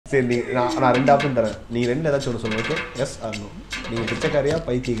சரி நான் ரெண்டு ஆப்ஷன் தரேன். நீ ரெண்டு ஏதாச்சும் ஒன்று சொல்லுங்க. Okay, S R no. நீங்கள் பிச்சைக்காரியா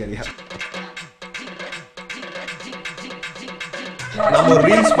பைத்தியக்காரியா? நம்ம ஒரு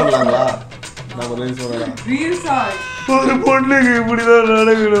ரீல்ஸ் பண்ணலாங்களா? நம்ம ஒரு ரீல்ஸ் பண்ணலாம். ஒரு பொண்ணுக்கு இப்படிதான்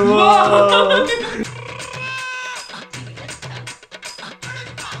நடக்கணுமா?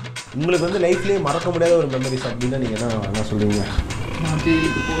 உங்களுக்கு வந்து லைஃப்லேயே மறக்க முடியாத ஒரு மெமரிஸ் அப்படின்னா நீங்கள் என்ன சொல்லுவீங்க?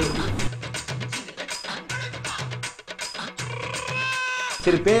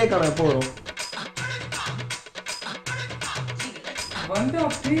 சரி, பேயை காண எப்போ வரும்? வந்து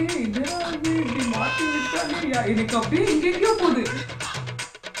அப்படியே இப்படி மாற்றி விட்டாங்க. எனக்கு அப்படியே எங்கெங்கயோ போகுது.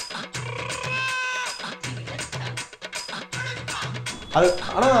 அது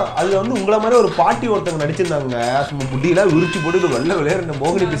ஆனால் அதில் வந்து உங்களை மாதிரி ஒரு பாட்டி ஒருத்தவங்க நடிச்சிருந்தாங்க. சும்மா முட்டியெல்லாம் விரிச்சு போட்டு வெள்ளை விளையாடுற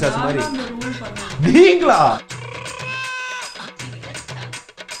மோகினி பிசாஸ் மாதிரி. நீங்களா?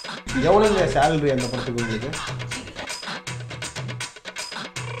 எவ்வளோங்க சேலரி அந்த படத்துக்கு உங்களுக்கு?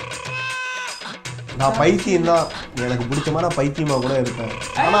 நான் பைத்தியம் தான், எனக்கு பிடிச்ச மாதிரி நான் பைத்தியமா கூட இருப்பேன்.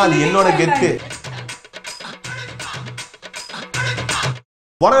 ஆனால் அது என்னோட கெத்து.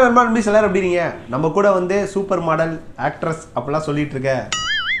 வணக்கம் நண்பா, நண்பி எல்லாரும் எப்படி இருக்கீங்க? நம்ம கூட வந்து சூப்பர் மாடல் ஆக்ட்ரஸ் அப்படிலாம் சொல்லிட்டு இருக்க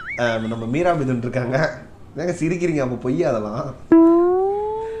நம்ம மீரா மிதுன் இருக்காங்க. ஏங்க சிரிக்கிறீங்க? அப்போ பொய்யா அதெல்லாம்?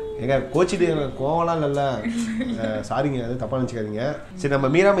 ஏங்க கோச்சிட்டு கோவலாம் இல்லை, சாரிங்க, அது தப்பாக நினச்சிக்காதீங்க. சரி, நம்ம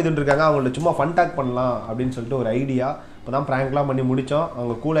மீரா மிதுன் இருக்காங்க. அவங்கள்ட்ட சும்மா ஃபன் டாக் பண்ணலாம் அப்படின்னு சொல்லிட்டு ஒரு ஐடியா. இப்போ தான் ப்ராங்க்லாம் பண்ணி முடித்தோம்.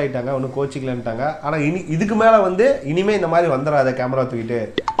 அவங்க கூல் ஆகிட்டாங்க, ஒன்றும் கோச்சிக்கலன்ட்டாங்க. ஆனால் இதுக்கு மேலே வந்து இனிமேல் இந்த மாதிரி வந்துடாத கேமரா தூக்கிட்டு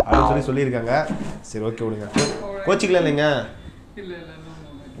அப்படின்னு சொல்லியிருக்காங்க. சரி, ஓகே விடுங்க, கோச்சிக்கல இல்லைங்க?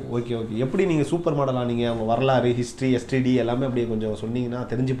 Okay okay. எப்படி நீங்கள் சூப்பர் மாடலாக நீங்கள் அவங்க வரலாறு, ஹிஸ்ட்ரி, எஸ்டிடி எல்லாமே அப்படியே கொஞ்சம் சொன்னீங்கன்னா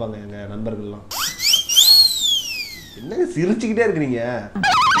தெரிஞ்சுப்பாங்க எங்கள் நண்பர்கள்லாம். என்னங்க சிரிச்சுக்கிட்டே இருக்கிறீங்க?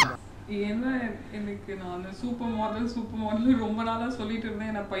 ஏன்னா எனக்கு நான் சூப்பர் மாடல் ரொம்ப நாளா சொல்லிட்டு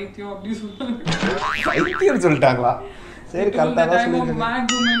இருந்தேன். என்ன பைத்தியம் அப்படி பைத்தியம் சொல்லிட்டாங்களா? சரி, கரெக்டாக தான்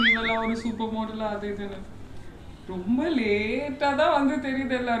சொல்லிருக்கேன். ஒரு சூப்பர் மாடல் அது இதுன்னு ரொம்ப லேட்டா தான் வந்து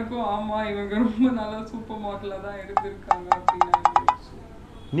தெரியுது எல்லாருக்கும். ஆமா, இவங்க ரொம்ப நாளா சூப்பர் மாடலா தான் இருந்திருக்காங்க அப்படின்னு.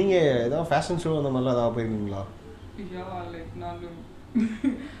 நீங்க ஏதாவது ஃபேஷன் ஷோ அந்த மாதிரிலாம் ஏதாவது போயிருக்கீங்களா? யா, லைக் நான்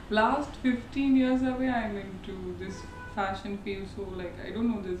last 15 years away I'm into this fashion field, so like I don't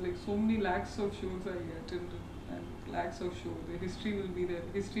know, there's like so many lakhs of shows I attended and lakhs of shows. The history will be there.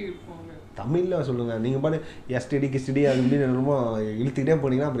 History இருப்பாங்க. தமிழ்ல சொல்லுங்க. நீங்க பாரு STD கிஸ்டிடி அது இப்படி என்னமோ இழுத்துக்கிட்டே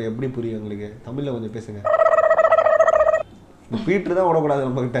போனீங்கன்னா அப்புறம் எப்படி புரியும் உங்களுக்கு? தமிழ்ல கொஞ்சம் பேசுங்க. பீட்டர் தான் ஓடக்கூடாது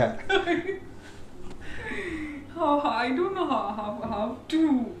நம்ம கிட்ட. I don't know how to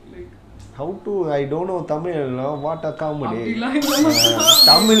like how to I don't know Tamil. What a comedy.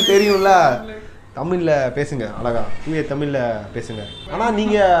 Tamil தெரியும்ல, தமிழ்ல பேசுங்க அழகா, தூய தமிழ்ல பேசுங்க. ஆனா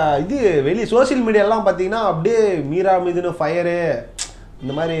நீங்க இது வெளிய சோஷியல் மீடியாலாம் பாத்தீங்கன்னா அப்படியே மீரா மிதுன் ஃபயரு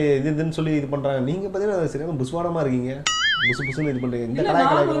இந்த மாதிரி இதுன்னு சொல்லி இது பண்றாங்க. நீங்க பாத்தீங்கன்னா சரியான புஸ்வானமா இருக்கீங்க, புசுன்னு இது பண்றீங்க. இந்த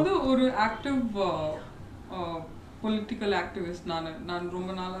கலாய் வந்து ஒரு ஆக்டிவ் பொலிட்டிக்கல் ஆக்டிவிஸ்ட். நான் ரொம்ப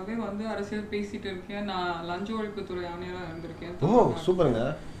நாளாவே வந்து அரசியல் பேசிட்டு இருக்கேன். நான் லஞ்ச ஒழிப்புத்துறை ஆணையராக இருந்திருக்கேன். ஓ சூப்பருங்க.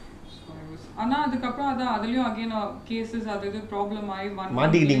 ஆனா அதுக்கப்புறம் அதான் அதுலயும் அகைன் கேसेस அது இது ப்ராப்ளம் ஆயி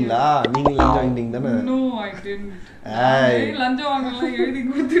மாட்டிக்கிட்டீங்களா? நீங்க லஞ்சம் வாங்கிட்டீங்க தானே? No, I didn't. லஞ்சம் வாங்கலாம் எழுதி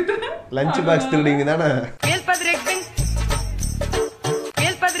கொடுத்துட்டு லஞ்ச் பாக்ஸ் திருடிங்க தானே?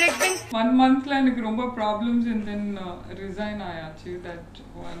 1 monthல எனக்கு ரொம்ப ப்ராப்ளம்ஸ் and then ரிசைன் ஆயாச்சு. தட்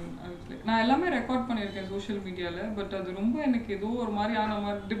ஒன் நான் எல்லாமே ரெக்கார்ட் பண்ணியிருக்கேன் சோஷியல் மீடியால. பட் அது ரொம்ப எனக்கு ஏதோ ஒரு மாதிரி ஆன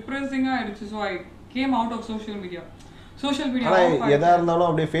மாதிரி டிப்ரெசிங்கா ஆயிடுச்சு. So I came out of social media. எதா இருந்தாலும்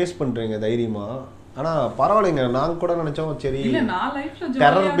அப்படியே ஃபேஸ் பண்றீங்க தைரியமா. ஆனா பரவாயில்லைங்க, நாங்க கூட நினைச்சோம் சரி இல்ல நான் லைஃப்ல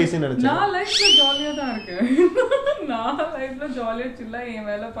டெரர் பேசி நினைச்சேன். நான் லைஃப்ல ஜாலியா தான் இருக்கேன். நான் லைஃப்ல ஜாலியா சில்லா என்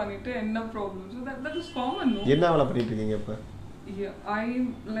வேலை பண்ணிட்டு என்ன problem. So that is common. என்ன வேலை பண்ணிட்டு இருக்கீங்க இப்ப? ஐ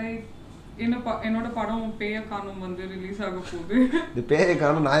லைக் என்னோட படம் பேய காணும் வந்து ரிலீஸ் ஆக போகுது. இந்த பேய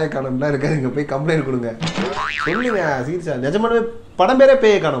காணும் நாய காணும்லாம் இருக்காதுங்க, போய் கம்ப்ளைண்ட் கொடுங்க. சொல்லுங்க சீரியஸா, நிஜமானவே படம் பேரே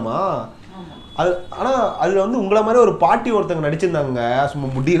பேய காணுமா? அது ஆனா அதுல வந்து உங்களை மாதிரி ஒரு பாட்டி ஒருத்தவங்க நடிச்சிருந்தாங்க. சும்மா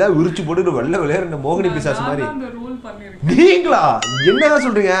முட்டியெல்லாம் விரிச்சு போட்டு வெள்ளை விளையாடுற மோகினி பிசாஸ் மாதிரி. நீங்களா? என்னதான்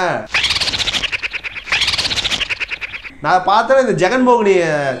சொல்றீங்க? நான் பார்த்தேன் இந்த ஜெகன் மோகினி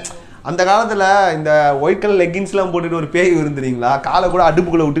அந்த காலத்துல இந்த ஒயிட் கலர் லெக்கின்ஸ்லாம் போட்டுட்டு ஒரு பேய் இருந்துறீங்களா? காலை கூட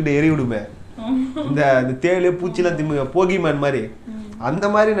அடுப்புக்குள்ள விட்டுட்டு எரி விடுமே. இந்த தேளு பூச்சிலாம் திமுக போகிமேன் மாதிரி அந்த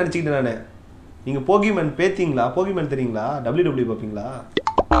மாதிரி நடிச்சுக்கிட்டேன் நானு. நீங்க போகிமேன் பேத்தீங்களா? போகிமேன் தெரியுங்களா? WWE பார்ப்பீங்களா?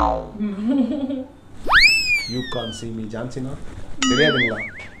 You Khan see me John Cena தெரியாதுங்களா?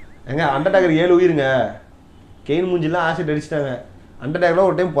 ஏங்க அண்டர்டேக்கர் 7 உயிருங்க. கெயின் மூஞ்சிலாம் ஆசிட் அடிச்சிட்டாங்க. அண்டர்டேக்கர்லாம்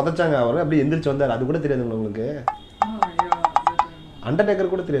ஒரு டைம் புதைச்சாங்க. அவர் அப்படியே எந்திரிச்சு வந்தார். அது கூட தெரியாதுங்களா உங்களுக்கு?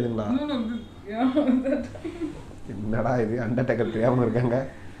 அண்டர்டேக்கர் கூட தெரியாதுங்களா? என்னடா இது அண்டர்டேக்கர் தெரியாம இருக்காங்க.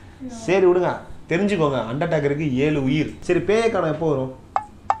 சரி விடுங்க, தெரிஞ்சுக்கோங்க அண்டர்டேக்கருக்கு 7 உயிர். சரி பேயை காண எப்போ வரும்?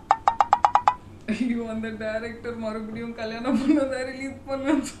 ஐயோ அந்த டைரக்டர் மறுபடியும் கல்யாணம் பண்ணதா ரிலீஸ்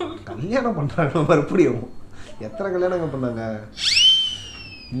பண்ணனும் சொல்றாங்க. கல்யாணம் பண்றாங்க மறுபடியும்? எத்தனை கல்யாணங்க பண்ணாங்க?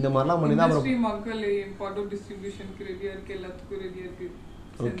 இந்த மாதிரிலாம் பண்ணி தான் அப்புறம் மக்கள் இம்பார்ட் டிஸ்ட்ரிபியூஷனுக்கு ரெடியா இருக்கு, எல்லாத்துக்கும் ரெடியா இருக்கு.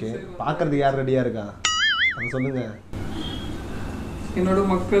 ஓகே, பார்க்கறதுக்கு யார் ரெடியா இருக்கா அத சொல்லுங்க. என்னோட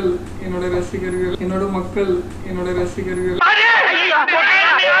மக்கள், என்னோட ரசிகர்கள், என்னோட மக்கள், என்னோட ரசிகர்கள்.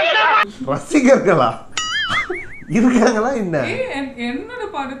 ரசிகர்களா இருக்காங்களா என்ன? என்னோட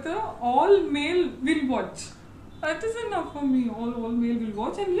படத்தை all male will watch. That is enough for me. All male will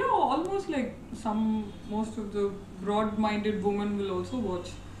watch, and yeah, almost like most of the broad-minded women will also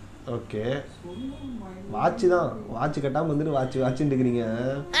watch. Okay, watch தான். வாட்ச் கட்டாம வந்துட்டு வாட்ச்ன்னு இருக்கீங்க.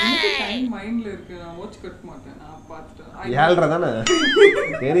 எனக்கு டைம் மைண்ட்ல இருக்கு, நான் வாட்ச் கட்ட மாட்டேன். நான் பார்த்துட்டேன். 7:30 தானே?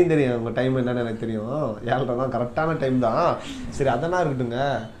 தெரியும் உங்க டைம் என்னன்னு எனக்கு தெரியும். 7:30 தான் கரெக்டான டைம் தான். சரி, அதெல்லாம் இருக்கட்டுங்க.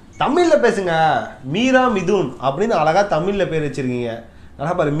 தமிழ்ல பேசுங்க. மீரா மிதுன் அப்படின்னு அழகா தமிழ்ல பேர் வச்சிருக்கீங்க.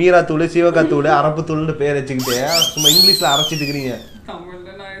 நல்லா பாரு, மீரா தூள், சிவகா தூள், அரப்பு தூள்னு பேர் வச்சுக்கிட்டு சும்மா இங்கிலீஷ்ல அரைச்சிட்டு இருக்கீங்க. தமிழ்ல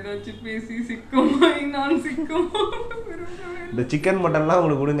நான் ஏதாச்சும் பேசி சிக்கமாய் நான் சிக்கமா. இந்த சிக்கன் மட்டன்லாம்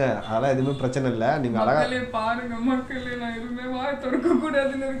உங்களுக்கு கொடுங்க, அதெல்லாம் எதுவுமே பிரச்சனை இல்லை. நீங்க அழகா பாருங்க மக்களே, நான் எதுவுமே வாய் திறக்க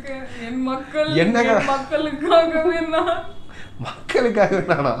கூடாதுன்னு இருக்கேன். என் மக்கள், என்னங்க மக்களுக்காகவே மக்களுக்காக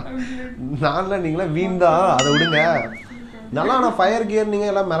நானா? நான்லாம் நீங்களா வீண் தான், அதை விடுங்க. நல்லா நான் ஃபயர் கியர்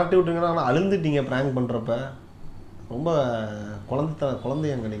நீங்கள் எல்லாம் மிரட்டி விட்டுருங்கன்னா ஆனால் அழுந்துட்டீங்க ப்ராங்க் பண்ணுறப்ப. ரொம்ப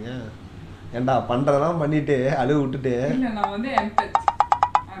குழந்தையாங்க நீங்கள். ஏண்டா பண்ணுறதெல்லாம் பண்ணிட்டு அழுவு விட்டுட்டு. இல்லை, நான் வந்து எம்பத்.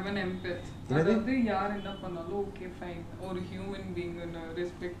 ஐ அம் எம்பத். அதாவது யார் என்ன பண்ணாலும் ஓகே ஃபைன், ஒரு ஹியூமன் பீயிங்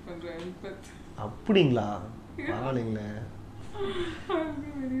ரெஸ்பெக்ட் பண்ற எம்பத். அப்படிங்களா? பரவாயில்லைங்களே.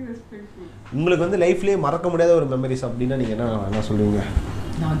 Very respectful. உங்களுக்கு வந்து லைஃப்லயே மறக்க முடியாத ஒரு மெமரிஸ் அப்படின்னா நீங்க என்ன சொல்லுவீங்க?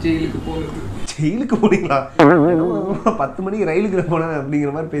 நான் ஜெயிலுக்கு போனது. ஜெயிலுக்கு போனீங்களா? 10 மணிக்கு ரயிலுக்கு போனேன்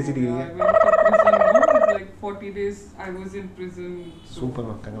அப்படிங்கிற மாதிரி பேசிட்டு இருக்கீங்க. Like 40 days I was in prison. Super,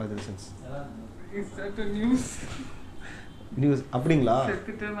 congratulations. Is that a news? News அப்படிங்களா?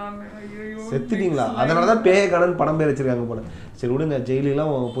 செத்துட்டீங்களா? அதனால தான் பேய கடன் படம் பேர் வச்சிருக்காங்க போல. சரி விடுங்க,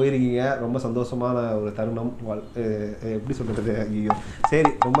 ஜெயிலெலாம் போயிருக்கீங்க, ரொம்ப சந்தோஷமான ஒரு தருணம். எப்படி சொல்றது? ஐயோ, சரி,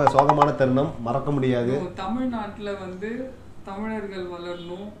 ரொம்ப சோகமான தருணம், மறக்க முடியாது. தமிழ்நாட்டில் வந்து தமிழர்கள்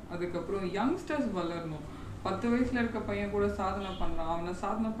வளரணும், அதுக்கப்புறம் யங்ஸ்டர்ஸ் வளரணும். 10 வயசுல இருக்க பையன் கூட சாதனை பண்றான். அவனை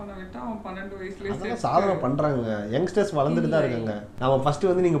சாதனை பண்ண விட்டா அவன் 12 வயசுல சாதனை பண்றாங்க. யங்ஸ்டர்ஸ் வளர்ந்துட்டு தான் இருக்காங்க. நம்ம ஃபர்ஸ்ட்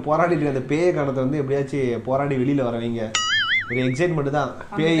வந்து நீங்க போராடிட்டு அந்த பேய கணத்தை வந்து எப்படியாச்சும் போராடி வெளியில வரவீங்க. ஒரு எக்ஸைட்மெண்ட் தான்.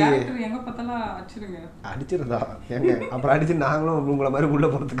 பேய் எங்க பார்த்தாலும் அடிச்சிருந்தா ஏங்க அப்புறம் அடிச்சு நாங்களும் உங்களை மாதிரி உள்ள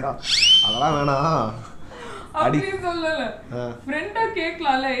போறதுக்கா? அதெல்லாம் வேணாம். அப்படி சொல்லல, ஃப்ரெண்டா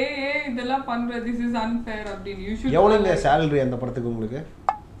கேட்கலாம்ல, இதெல்லாம் பண்ற திஸ் இஸ் அன்ஃபேர் அப்படின்னு. You shut. எவ்வளவுங்க salary அந்த படத்துக்கு உங்களுக்கு?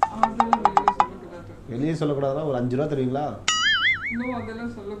 வெளியே சொல்லக்கூடாதுன்னா ஒரு 5 ரூபா தருவீங்களா? நோ,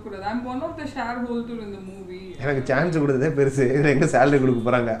 அதெல்லாம் சொல்லக்கூடாது. ஐ um one of the share holder in the movie. எனக்கு சான்ஸ் கொடுத்ததே பெருசு, இதுல எங்க salary கொடுக்க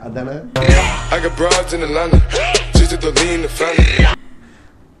போறாங்க? அதானே.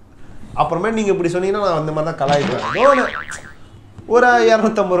 அப்புறமே நீங்க இப்படி சொன்னீங்கன்னா நான் அந்த மாதிரி தான் கலாய்ப்பேன். ஒரு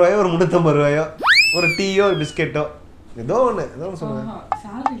 250 ரூபாயோ ஒரு 350 ரூபாயோ ஒரு டீயோ ஒரு பிஸ்கெட்டோ ஏதோ ஒன்று சொல்லுங்க.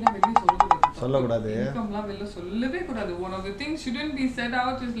 சாலரிலாம் வெளியே சொல்லக்கூடாது. இன்கம்லாம் வெளியே சொல்லவே கூடாது. One of the things shouldn't be set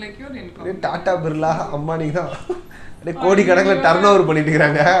out is like your income. Tata Birla Ambani தான் அப்படியே கோடி கணக்கில் டர்ன் ஓவர் பண்ணிட்டு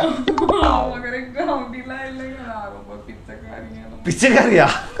இருக்காங்க. கரெக்டா? அப்படிலாம் இல்லைங்க, நான் ரொம்ப பிச்சைக்காரிங்க. பிச்சைக்காரியா?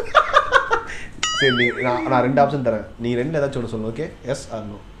 சரி, நான் 2 ஆப்ஷன் தரேன், நீ 2 ஏதாச்சும் ஒன்று சொல்லுங்க. Okay, S R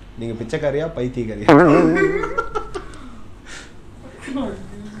no. நீங்க பிச்சைக்காரியா பைத்தியக்காரியா?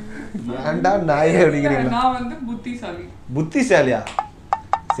 ஏன்டா நாயே அப்படிங்கிறீங்களா? நான் வந்து புத்திசாலி. புத்திசாலியா?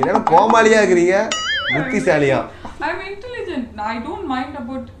 சரியான கோமாளியா இருக்கிறீங்க. புத்திசாலியா? ஐ அம் intelligent. I don't mind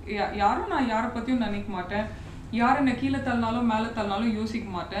about யாரும். நான் யாரை பத்தியும் நினைக்க மாட்டேன். யார் என்ன கீழே தள்ளினாலும் மேலே தள்ளினாலும் யோசிக்க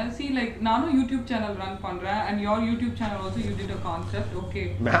மாட்டேன். சி லைக் நானும் யூடியூப் சேனல் ரன் பண்றேன். And your YouTube channel also you did a concept. Okay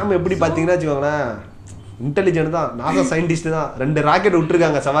ma'am, எப்படி பார்த்தீங்கன்னா வச்சுக்கோங்களேன், இன்டெலிஜென்ட் தான், நாசா சயின்டிஸ்ட் தான். 2 ராக்கெட்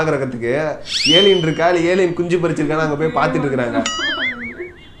விட்டுருக்காங்க செவ்வாய் கிரகத்துக்கு. ஏலியன் இருக்கா இல்லை ஏலியன் குஞ்சு பறிச்சிருக்கான்னு அங்கே போய் பார்த்துட்டு இருக்கிறாங்க.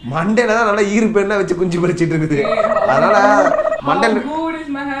 மண்டையில தான் நல்லா ஈர்ப்பெண்ணா வச்சு குஞ்சு பறிச்சிட்டு இருக்குது. அதனால மண்டையில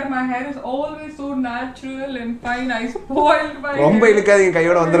my hair is always so natural and fine. I spoiled my ரொம்ப இழுக்காதீங்க,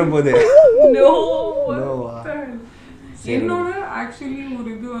 கையோட வந்துரும் போது. No. என்னோட ஆக்சுவலி ஒரு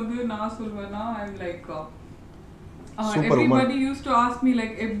இது வந்து நான் சொல்வேன்னா I am like everybody used to ask me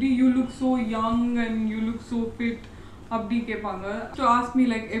like FD you look so young and you look so fit. அப்படி கேட்பாங்க. to ask me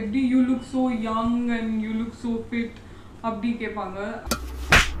like FD you look so young and you look so fit. அப்படி கேட்பாங்க.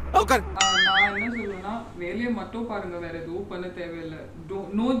 நான் என்ன சொல்லுவேன்னா, வேலையை மட்டும் பாருங்க, வேற எதுவும் பண்ண தேவையில்லை.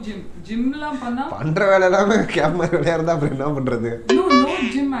 No gym. ஜிம்லாம் பண்ணா பண்ற வேலை எல்லாமே கேமரா வேலையா இருந்தா அப்புறம் என்ன பண்றது? No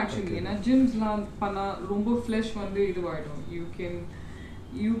gym actually. ஏன்னா ஜிம்ஸ்லாம் பண்ணா ரொம்ப ஃப்ளஷ் வந்து இதுவாயிடும்.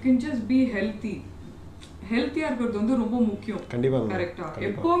 You can just be healthy. ஹெல்த்தியா இருக்கிறது வந்து ரொம்ப முக்கியம். கண்டிப்பா. கரெக்டா?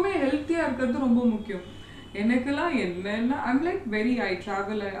 எப்பவுமே ஹெல்த்தியா இருக்கிறது ரொம்ப முக்கியம். எனக்குலாம் என்னன்னா I'm like very I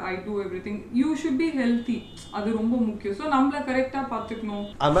travel I do everything. You should be healthy. அது ரொம்ப முக்கியம். சோ நம்மள கரெக்ட்டா பாத்துக்கணும்.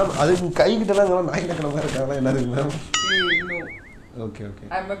 மேம் அது கை கிட்டலாம் நாய் நக்கற மாதிரி இருக்காங்களா என்னது ma'am? No. Okay okay.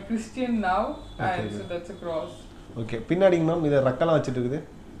 I'm a Christian now and so that's a cross. Okay. பின்னாடி மேம் இத ரக்கலாம் வச்சிட்டு இருக்குது.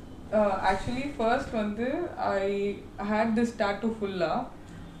 Actually first வந்து I had this tattoo fulla.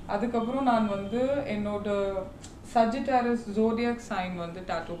 அதுக்கு அப்புறம் நான் வந்து என்னோட Sagittarius zodiac sign வந்து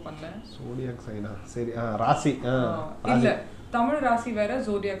tattoo பண்ணேன். Zodiac sign சரி ராசி இல்ல தமிழ் ராசி வேற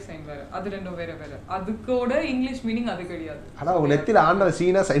zodiac sign வேற. அது ரெண்டும் வேற வேற. அதுக்கோட இங்கிலீஷ் மீனிங் அது கிடையாது. அட உங்க நெத்தில ஆண்டவர்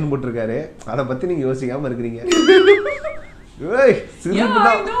சீனா சைன் போட்டுருக்காரு. அத பத்தி நீங்க யோசிக்காம இருக்கீங்க. ஏய்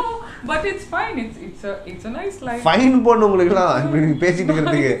சிரிப்புடா. But it's fine. It's a nice life. Fine phone உங்களுக்குலாம் நீங்க பேசிட்டு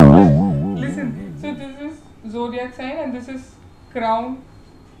இருக்கிறதுக்கு. Listen. So this is zodiac sign and this is crown.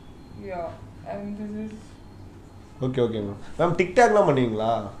 Yeah. And this is okay okay ma'am டிக்டாக்லாம்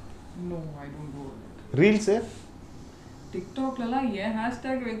பண்ணுவீங்களா? No, I don't do it. Reels டிக்டாக்லலாம் ஏன்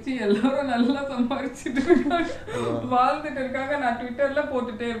hashtag வச்சு எல்லாரும் நல்லா சம்பாரிச்சிட்டு இருக்காங்க. வாழ்ந்துட்டு இருக்காங்க. நான் ட்விட்டர்ல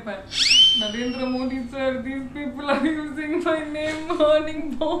போட்டுட்டே இருப்பேன். Narendra Modi sir, these people are using my name earning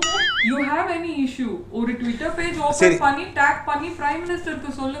bomb. You have any issue? ஒரு ட்விட்டர் பேஜ் ஓபன் பண்ணி டாக் பண்ணி பிரைம்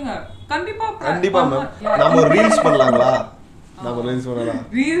மினிஸ்டருக்கு சொல்லுங்க. கண்டிப்பா மேம். நாம ஒரு ரீல்ஸ் பண்ணலாங்களா? நாம ரீல்ஸ் பண்ணலாம்.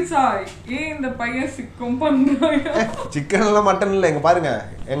 ரீல்ஸா? இந்த பையன் சிக்கம் பண்றாங்க. சிக்கன் இல்ல மட்டன் இல்ல இங்க பாருங்க.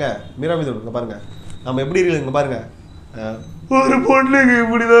 ஏங்க மீரா மிதுன் இங்க பாருங்க. நாம எப்படி ரீல் இங்க பாருங்க. ஒரு பொண்ணுக்கு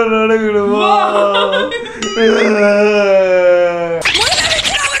இப்படி தான் நடக்கணுமா?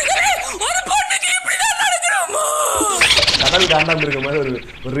 கடல் காண்டாம இருக்க மாதிரி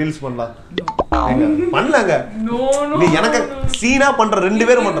ஒரு ரீல்ஸ் பண்ணலாம். பண்ணலாங்க. நீ எனக்கு சீனா பண்ற ரெண்டு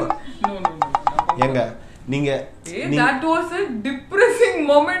பேரும் பண்றோம். ஏங்க நீங்க that was a depressing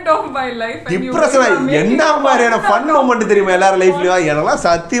moment of my life. Depression என்ன மாதிரியான ஃபன் மொமெண்ட் தெரியுமா எல்லாரும் லைஃப்லயும்? எனக்குலாம்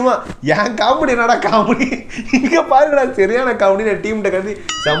சத்தியமா என் காமெடி என்னடா காமெடி இங்க பாருங்கடா சரியான காமெடி. நான் டீம்கிட்ட கட்டி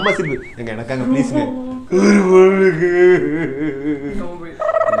செம்ம சிரிப்பு. எங்க எனக்காங்க ப்ளீஸ்ங்க ஒரு பொண்ணுக்கு.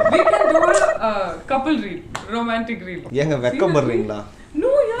 We can do a couple reel, romantic reel. ஏங்க வெக்கப்படுறீங்களா?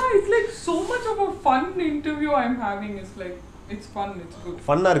 No, yeah, it's like so much of a fun interview I'm having. It's like it's fun, it's good.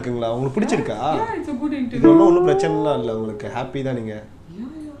 ஃபன்னா இருக்குங்களா? உங்களுக்கு பிடிச்சிருக்கா? Yeah, it's a good interview. இது ஒண்ணும் பிரச்சனை இல்ல உங்களுக்கு ஹாப்பி தான் நீங்க?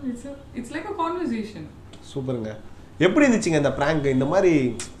 Yeah, it's like a conversation. சூப்பர்ங்க. எப்படி இருந்துச்சுங்க இந்த prank? இந்த மாதிரி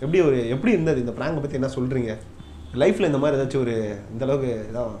எப்படி இருந்தது இந்த prank பத்தி என்ன சொல்றீங்க? லைஃப்ல இந்த மாதிரி ஏதாச்சும் ஒரு இந்த அளவுக்கு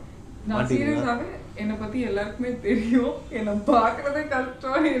இதான் நான் சீரியஸாவே என்ன பத்தி எல்லாருக்குமே தெரியும். என்ன பார்க்கறதே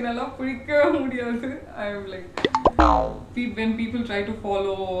கஷ்டம். என்னெல்லாம் பிடிக்கவே முடியாது. I am like when people try to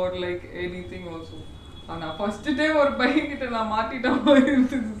follow or like anything also. ஆனா ஃபர்ஸ்ட் டே ஒரு பையன் கிட்ட நான் மாட்டிட்ட மாதிரி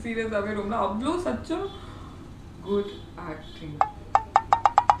இருந்துச்சு. சீரியஸாவே ரொம்ப அவ்வளோ such a good acting.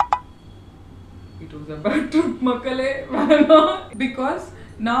 It was a bad trip மக்களே. Because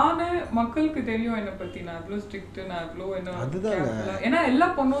நானே மக்களுக்கு தெரியும் என்ன பத்தி. நான் அவ்வளோ ஸ்ட்ரிக்ட். நான் அவ்வளோ என்ன ஏன்னா எல்லா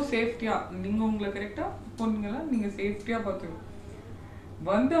பொண்ணும் சேஃப்டியா நீங்க உங்களை கரெக்டா பொண்ணுங்களா நீங்க சேஃப்டியா பார்த்துக்கணும்.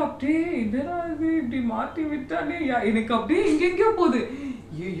 வந்து அப்படியே என்னடா இது இப்படி மாட்டி விட்டானே எனக்கு அப்படியே எங்கெங்கயோ போகுது.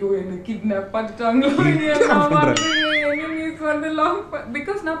 ஐயோ என்ன கிட்னாப் பண்ணிட்டாங்களோ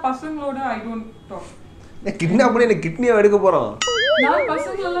பிகாஸ் நான் பசங்களோட ஐ டோன்ட் டாக். கிட்னாப் பண்ணி எனக்கு கிட்னியை எடுக்க போறோம். நான்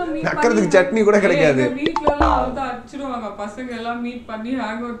பசங்களெல்லாம் மீட் நக்கறதுக்கு சட்னி கூட கிடைக்காது. வீட்ல எல்லாம் வந்து அடிச்சிடுவாங்க. பசங்க எல்லாம் மீட் பண்ணி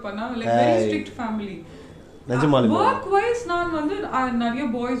ஹேங் அவுட் பண்ணா லைக் வெரி ஸ்ட்ரிக்ட் ஃபேமிலி. நிஜமாலுமே work wise நான் வந்து நிறைய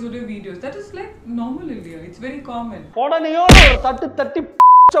பாய்ஸ் ஓட videos that is like normal இல்லையா? it's very common. உடனேயோ ஒரு தட்டி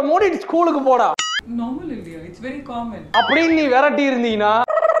மூடி ஸ்கூலுக்கு போடா. normal இல்லையா? it's very common. அப்படி நீ விரட்டி இருந்தீனா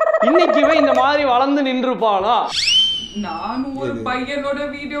இன்னைக்குவே இந்த மாதிரி வளர்ந்து நின்றுப்பானா? நான் ஒரு பையனோட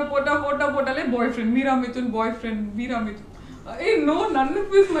வீடியோ போட்டா போட்டோ போட்டாலே பாய் ஃப்ரெண்ட் மீரா மிதுன் பாய் ஃப்ரெண்ட் மீரா மிதுன். ஏய் no none of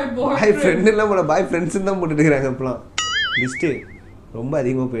this my boy friend இல்ல நம்ம பாய் ஃப்ரெண்ட்ஸ் தான் போட்டுட்டு இருக்காங்க இப்பலாம். லிஸ்ட் ரொம்ப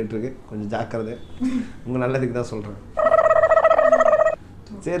அதிகமா போயிட்டு இருக்கு. கொஞ்சம் ஜாக்கிரதை. உங்க நல்லதுக்கு தான் சொல்றேன்.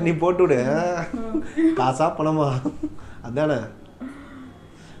 சரி நீ போட்டு விடு. காசா பணமா அதானே.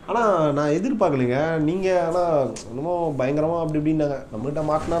 ஆனால் நான் எதிர்பார்க்கலைங்க நீங்கள். ஆனால் இன்னமும் பயங்கரமாக அப்படி இப்படின்னாங்க. நம்மகிட்ட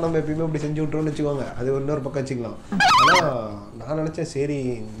மாட்டினா நம்ம எப்பயுமே இப்படி செஞ்சு விட்றோன்னு வச்சுக்கோங்க. அது இன்னொரு பக்கம் வச்சுக்கலாம். ஆனால் நான் நினச்சேன் சரி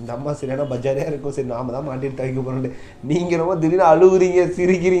இந்த அம்மா சரியான பஜாரியாக இருக்கும். சரி நாம தான் மாட்டிட்டு தவிக்க போகிறோம். நீங்கள் ரொம்ப திடீர்னு அழுகுறீங்க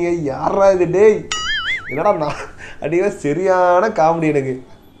சிரிக்கிறீங்க. யாரா இது டேய் என்னடா நான் அப்படியே சரியான காமெடி எனக்கு.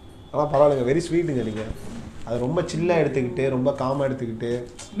 ஆனால் பரவாயில்லைங்க வெரி ஸ்வீட்டுங்க நீங்கள். அது ரொம்ப சில்லாக எடுத்துக்கிட்டு ரொம்ப காமாக எடுத்துக்கிட்டு.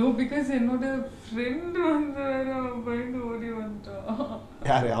 நோ பிகாஸ் என்னோட ஃப்ரெண்ட் வந்து பயந்து ஓடி வந்துட்டான்.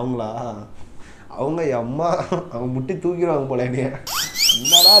 யாரு அவங்களா? அவங்க அம்மா அவங்க முட்டி தூக்கிடுவாங்க போல என்னைய.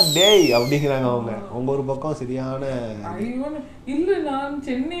 என்னடா டேய் அப்படிங்கிறாங்க அவங்க. அவங்க ஒரு பக்கம் சரியான இல்ல நான்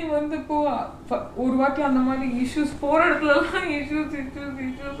சென்னை வந்தப்போ ஒரு வாட்டி அந்த மாதிரி இஷ்யூஸ் போற இடத்துலலாம்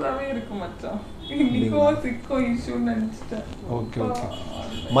இஷ்யூஸாவே இருக்கு மச்சான். இன்னைக்கோ இஷ்யூ நினைச்சிட்டேன். ஓகே ஓகே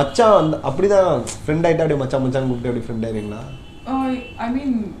மச்சான் அந்த அப்படிதான் ஃப்ரெண்ட் ஆயிட்டா அப்படியே மச்சான் மச்சான் கூப்பிட்டு அப்படியே ஃப்ரெண்ட் ஆயிருங்களா? ஐ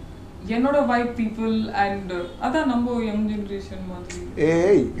மீன் என்னோட வைப் பீப்புள் அண்ட் அதான் நம்ம யங் ஜெனரேஷன் மாதிரி.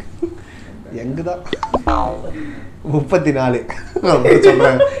 ஏய் எங்குதான் 34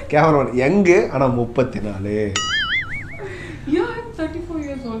 சொல்றேன் கேமரா எங்கு ஆனா 34. Yeah, I'm 34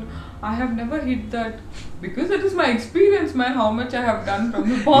 years old. I have never hit that because it is my experience, man. How much I have done from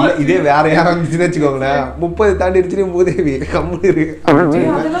the past. இதே வேற யாரா இருந்துச்சுன்னு வச்சுக்கோங்களேன் 30 தாண்டி இருந்துச்சு மூதேவி கம்முனு இருக்கு.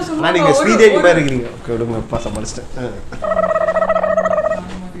 ஆனா நீங்க ஸ்ரீதேவி மாதிரி இருக்கீங்க. விடுங்க அப்பா சமாளிச்சிட்டேன்.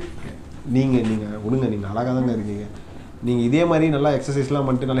 நீங்க நீங்க விடுங்க நீங்க அழகா தாங்க இருக்கீங்க. நீங்கள் இதே மாதிரி நல்லா எக்ஸசைஸ்லாம்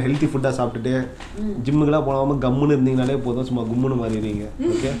பண்ணிட்டு நல்லா ஹெல்த்தி ஃபுட்டாக சாப்பிட்டுட்டு ஜிம்முக்கெல்லாம் போகாமல் கம்முன்னு இருந்தீங்கனாலே போதும் சும்மா கும்முன்னு மாறிடுவீங்க.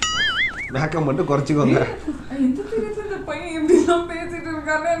 ஓகே மேக்கப் மட்டும் குறைச்சிக்கோங்க.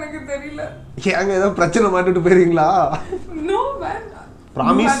 எனக்கு தெரியல ஏங்க ஏதோ பிரச்சனை மாட்டுட்டு போயிருக்கீங்களா?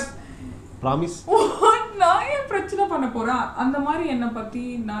 ப்ராமிஸ் ப்ராமிஸ் நான் ஏன் பிரச்சனை பண்ண போறேன் அந்த மாதிரி என்னை பற்றி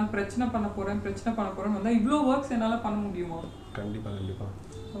நான் பிரச்சனை பண்ண போறேன் வந்தால் இவ்வளோ ஒர்க்ஸ் என்னால் பண்ண முடியுமா? கண்டிப்பாக கண்டிப்பாக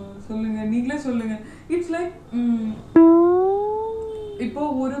சொல்லுங்க நீங்களே சொல்லுங்க. இட்ஸ் லைக் இப்போ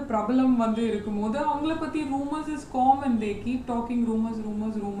ஒரு ப்ராப்ளம் வந்து இருக்கும்போது அவங்கள பத்தி rumours is common. They keep talking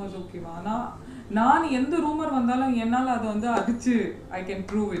rumours ஓகேவா? நான் எந்த ரூமர் வந்தாலும் என்னால் அதை வந்து அடிச்சு ஐ கேன்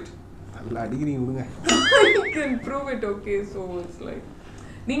ப்ரூவ் இட். நல்லா அடிக்கிறீங்க விடுங்க. I can prove it. Okay so it's like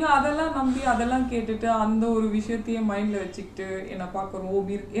நீங்க அதெல்லாம் நம்பி அதெல்லாம் கேட்டுட்டு அந்த ஒரு விஷயத்தையே மைண்ட்ல வச்சுக்கிட்டு என்ன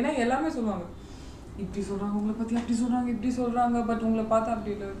பார்க்குறோம். ஏன்னா எல்லாமே சொல்லுவாங்க இப்படி சொல்றாங்க உங்களை பத்தி அப்படி சொல்றாங்க இப்படி சொல்றாங்க பட் உங்களை பார்த்தா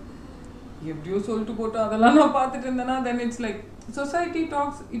அப்படி இல்லை எப்படியோ சொல்லிட்டு போட்டு அதெல்லாம் நான் பார்த்துட்டு இருந்தேன்னா then it's like society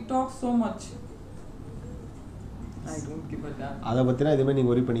tax so much. I don't give a damn. அதை பத்தினா எதுவுமே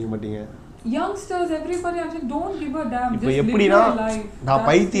நீங்க worry பண்ணிக்க மாட்டீங்க. youngsters everybody I said don't give a damn. இப்போ எப்படினா நான்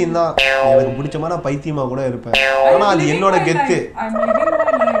பைத்தியம் தான் எனக்கு பிடிச்ச மாதிரி நான் பைத்தியமா கூட இருப்பேன். ஆனா அது என்னோட கெத்து. I'm living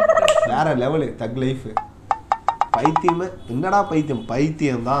my life. வேற லெவல் தக் லைஃப். பைத்தியமே என்னடா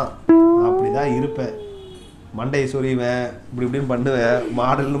பைத்தியம் தான் அப்படிதான் இருப்பேன். மண்டையை சொறிவேன் இப்படி இப்படின்னு பண்ணுவேன்.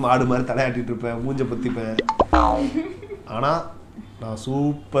 மாடல்னு மாடு மாதிரி தலையாட்டிட்டு இருப்பேன். மூஞ்ச பத்திப்பேன். ஆனா நான்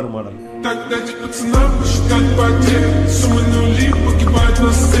சூப்பர் மாடல்.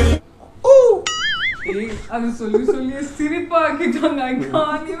 அது சொல்லி சிரிப்பாக்கிட்டாங்க. I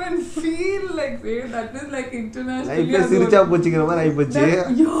can't even feel like that is like international. லைஃப்ல சிரிச்சா போச்சுக்கிற மாதிரி ஆயி போச்சு.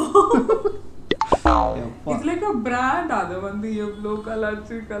 It's like a brand. அது வந்து எவ்வளோ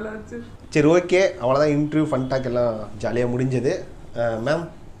கலாச்சு. சரி ஓகே அவ்வளோதான் இன்டர்வியூ ஃபன் டாக் எல்லாம் ஜாலியாக முடிஞ்சது. மேம்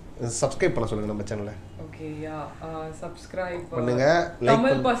சப்ஸ்கிரைப் பண்ண சொல்லுங்க நம்ம சேனலை. ஓகே யா சப்ஸ்கிரைப் பண்ணுங்க.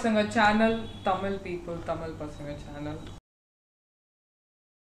 தமிழ் பசங்க சேனல் தமிழ் பீப்புள் தமிழ் பசங்க சேனல்